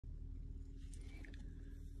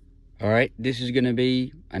All right, this is going to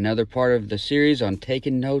be another part of the series on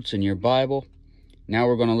taking notes in your Bible. Now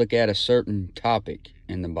we're going to look at a certain topic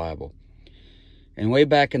in the Bible. And way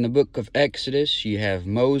back in the book of Exodus, you have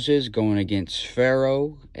Moses going against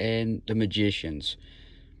Pharaoh and the magicians.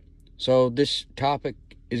 So this topic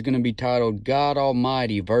is going to be titled God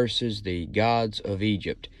Almighty versus the gods of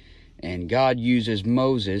Egypt. And God uses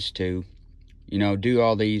Moses to, bring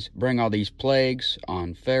all these plagues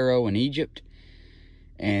on Pharaoh and Egypt.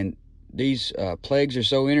 And these plagues are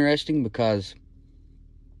so interesting because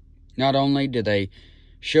not only do they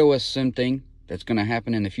show us something that's going to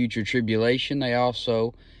happen in the future tribulation, they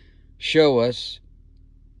also show us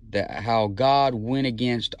that how God went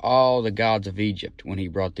against all the gods of Egypt when he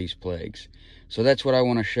brought these plagues. So that's what I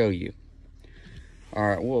want to show you. All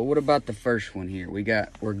right, well, what about the first one here? We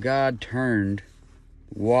got where God turned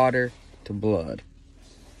water to blood.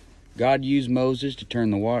 God used Moses to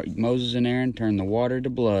turn the water. Moses and Aaron turned the water to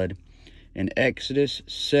blood in Exodus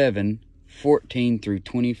 7:14 through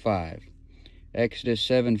 25. Exodus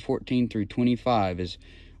 7:14 through 25 is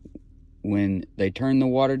when they turn the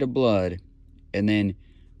water to blood. And then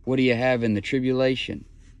what do you have in the tribulation?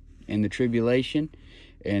 In the tribulation,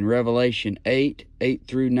 in Revelation 8:8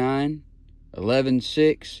 through 9,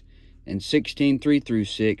 11:6, and 16:3 through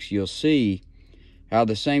 6, you'll see how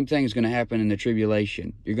the same thing is going to happen in the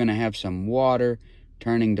tribulation. You're going to have some water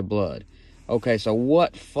turning to blood. Okay, so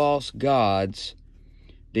what false gods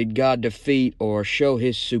did God defeat or show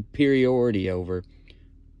his superiority over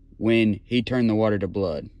when he turned the water to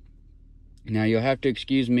blood? Now, you'll have to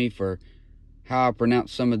excuse me for how I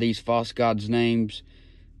pronounce some of these false gods' names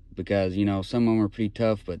because, some of them are pretty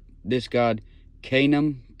tough, but this god,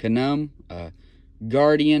 Khnum,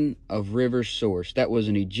 guardian of river source, that was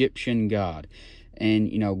an Egyptian god.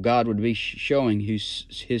 And, God would be showing his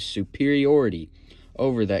superiority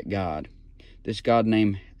over that god. This god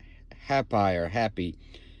named Happy,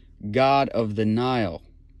 god of the Nile.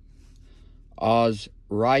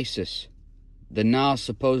 Osiris. The Nile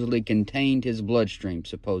supposedly contained his bloodstream,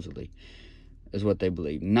 supposedly, is what they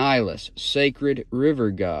believe. Nilus, sacred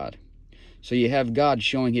river god. So you have God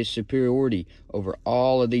showing his superiority over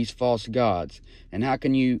all of these false gods. And how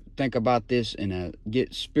can you think about this and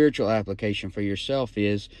get spiritual application for yourself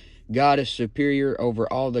is God is superior over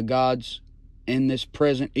all the gods in this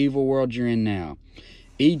present evil world you're in now.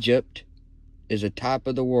 Egypt is a type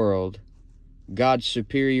of the world. God's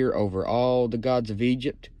superior over all the gods of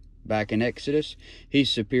Egypt back in Exodus.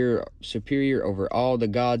 He's superior over all the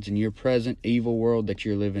gods in your present evil world that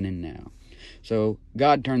you're living in now. So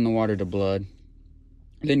God turned the water to blood.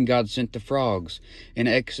 Then God sent the frogs in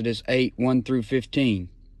Exodus 8:1 through 15.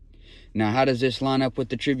 Now how does this line up with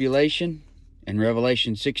the tribulation? In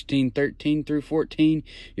Revelation 16:13 through 14,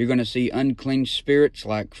 you're going to see unclean spirits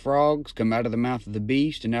like frogs come out of the mouth of the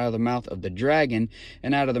beast and out of the mouth of the dragon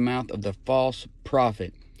and out of the mouth of the false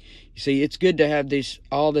prophet. You see, it's good to have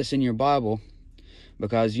all this in your Bible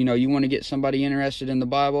because, you want to get somebody interested in the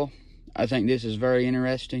Bible. I think this is very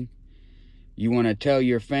interesting. You want to tell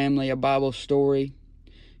your family a Bible story.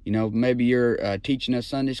 Maybe you're teaching a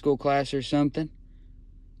Sunday school class or something.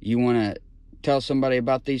 You want to tell somebody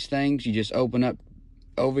about these things. You just open up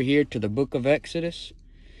over here to the book of Exodus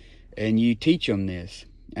and you teach them this.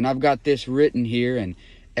 And I've got this written here in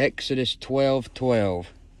Exodus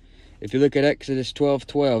 12:12. If you look at Exodus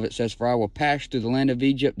 12:12, it says, "For I will pass through the land of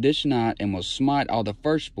Egypt this night, and will smite all the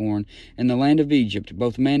firstborn in the land of Egypt,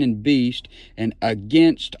 both man and beast, and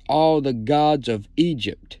against all the gods of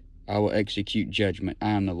Egypt I will execute judgment.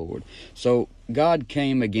 I am the Lord." So God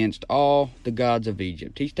came against all the gods of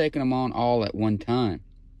Egypt. He's taken them on all at one time.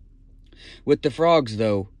 With the frogs,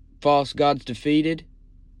 though, false gods defeated,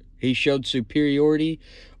 he showed superiority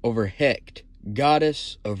over Hecht,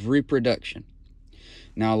 goddess of reproduction.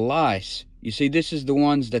 Now, lice, you see, this is the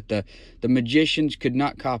ones that the magicians could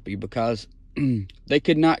not copy because they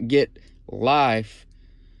could not get life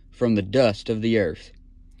from the dust of the earth.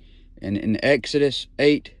 And in Exodus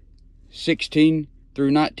 8:16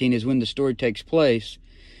 through 19 is when the story takes place.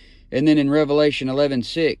 And then in Revelation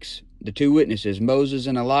 11:6, the two witnesses, Moses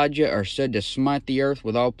and Elijah, are said to smite the earth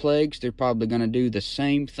with all plagues. They're probably going to do the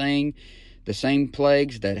same thing, the same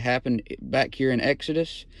plagues that happened back here in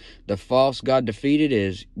Exodus. The false god defeated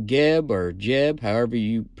is Geb or Jeb, however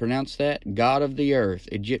you pronounce that, god of the earth,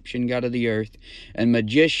 Egyptian god of the earth. And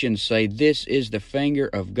magicians say this is the finger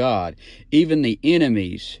of God. Even the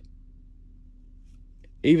enemies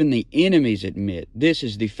admit this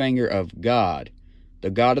is the finger of God.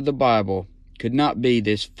 The God of the Bible could not be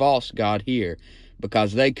this false god here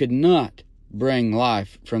because they could not bring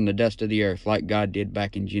life from the dust of the earth like God did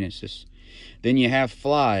back in Genesis. Then you have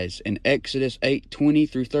flies in Exodus 8:20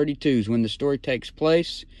 through 32 is when the story takes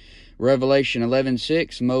place. Revelation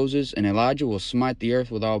 11:6, Moses and Elijah will smite the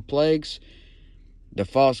earth with all plagues. The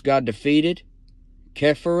false god defeated.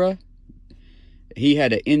 Kephara, he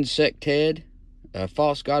had an insect head, a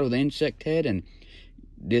false god with an insect head, and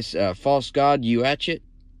this false god Uachet,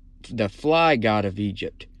 the fly god of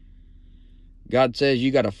Egypt. God says,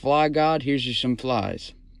 you got a fly god, here's you some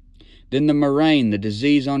flies. Then the murrain, the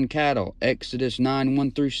disease on cattle, Exodus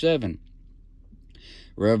 9:1 through 7.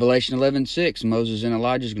 Revelation 11:6, Moses and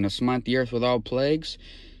Elijah is going to smite the earth with all plagues.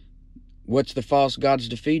 What's the false gods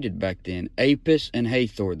defeated back then? Apis and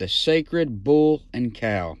Hathor, the sacred bull and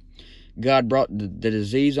cow. God brought the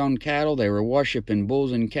disease on cattle. They were worshiping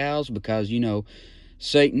bulls and cows because,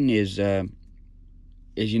 Satan is a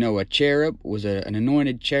cherub, was an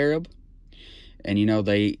anointed cherub. And,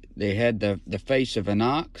 they had the face of an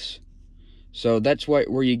ox. So that's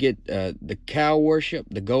where you get the cow worship,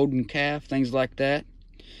 the golden calf, things like that.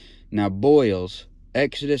 Now, boils,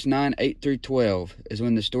 Exodus 9:8 through 12 is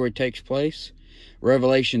when the story takes place.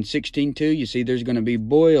 Revelation 16:2, you see there's going to be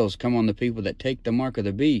boils come on the people that take the mark of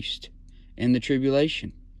the beast in the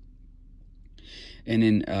tribulation. And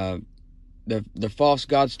then the false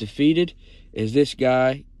gods defeated is this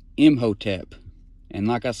guy, Imhotep. And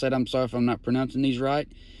like I said, I'm sorry if I'm not pronouncing these right.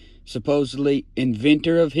 Supposedly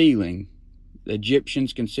inventor of healing. The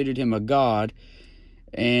Egyptians considered him a god.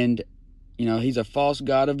 And, he's a false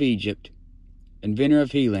god of Egypt. Inventor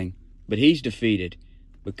of healing. But he's defeated.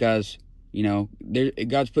 Because,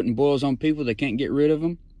 God's putting boils on people. They can't get rid of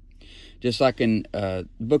them. Just like in the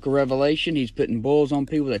book of Revelation, he's putting boils on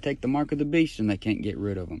people that take the mark of the beast and they can't get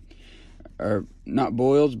rid of them. Or not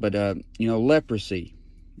boils, but, leprosy.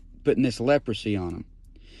 Putting this leprosy on them.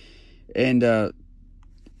 And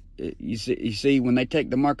you see, when they take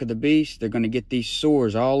the mark of the beast, they're going to get these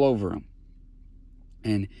sores all over them.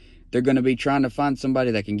 And they're going to be trying to find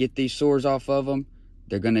somebody that can get these sores off of them.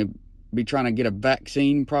 They're going to be trying to get a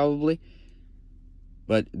vaccine probably.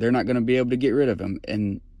 But they're not going to be able to get rid of them.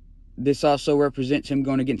 And this also represents him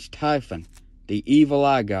going against Typhon, the evil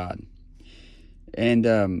eye god. And,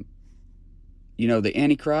 the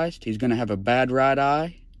Antichrist, he's going to have a bad right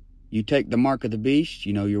eye. You take the mark of the beast,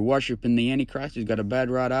 you're worshiping the Antichrist, he's got a bad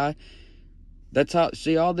right eye. That's how,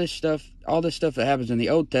 see, all this stuff that happens in the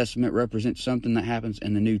Old Testament represents something that happens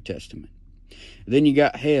in the New Testament. Then you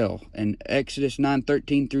got hell in Exodus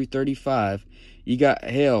 9:13 through 35. You got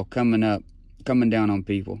hell coming down on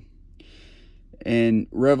people. In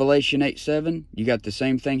Revelation 8:7, you got the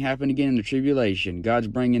same thing happen again in the tribulation. God's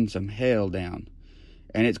bringing some hell down.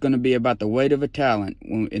 And it's going to be about the weight of a talent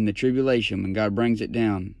in the tribulation when God brings it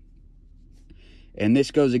down. And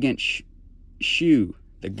this goes against Shu,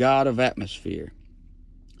 the god of atmosphere.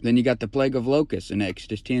 Then you got the plague of locusts in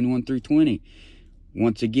Exodus 10:1 through 20.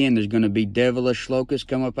 Once again, there's going to be devilish locusts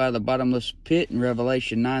come up out of the bottomless pit in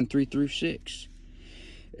Revelation 9:3 through 6.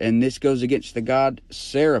 And this goes against the god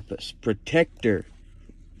Serapis, protector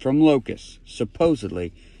from locusts,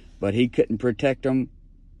 supposedly. But he couldn't protect them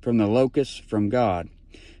from the locusts from God.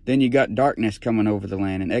 Then you got darkness coming over the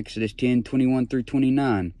land in Exodus 10:21 through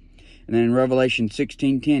 29. And then in Revelation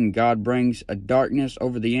 16:10, God brings a darkness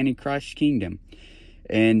over the Antichrist's kingdom.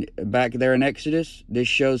 And back there in Exodus, this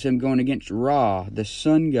shows him going against Ra, the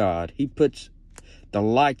sun god. He puts the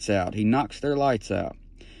lights out. He knocks their lights out.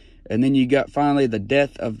 And then you got finally the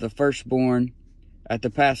death of the firstborn at the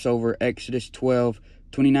Passover, Exodus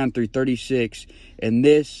 12:29 through 36. And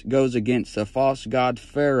this goes against the false god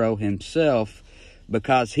Pharaoh himself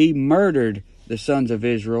because he murdered the sons of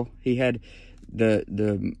Israel. He had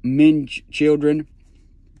the men, children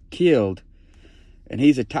killed. And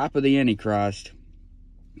he's a type of the Antichrist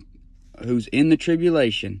who's in the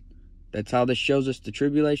tribulation. That's how this shows us the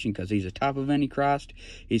tribulation, because he's a type of Antichrist.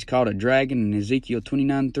 He's called a dragon in Ezekiel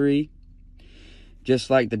 29:3. Just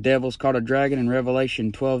like the devil's called a dragon in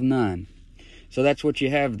Revelation 12:9. So that's what you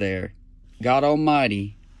have there. God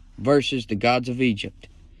Almighty versus the gods of Egypt.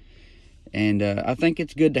 And I think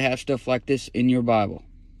it's good to have stuff like this in your Bible.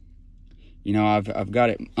 I've got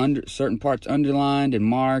it under certain parts underlined and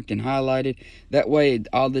marked and highlighted. That way,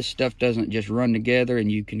 all this stuff doesn't just run together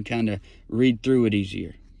and you can kind of read through it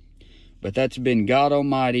easier. But that's been God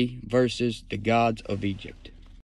Almighty versus the gods of Egypt.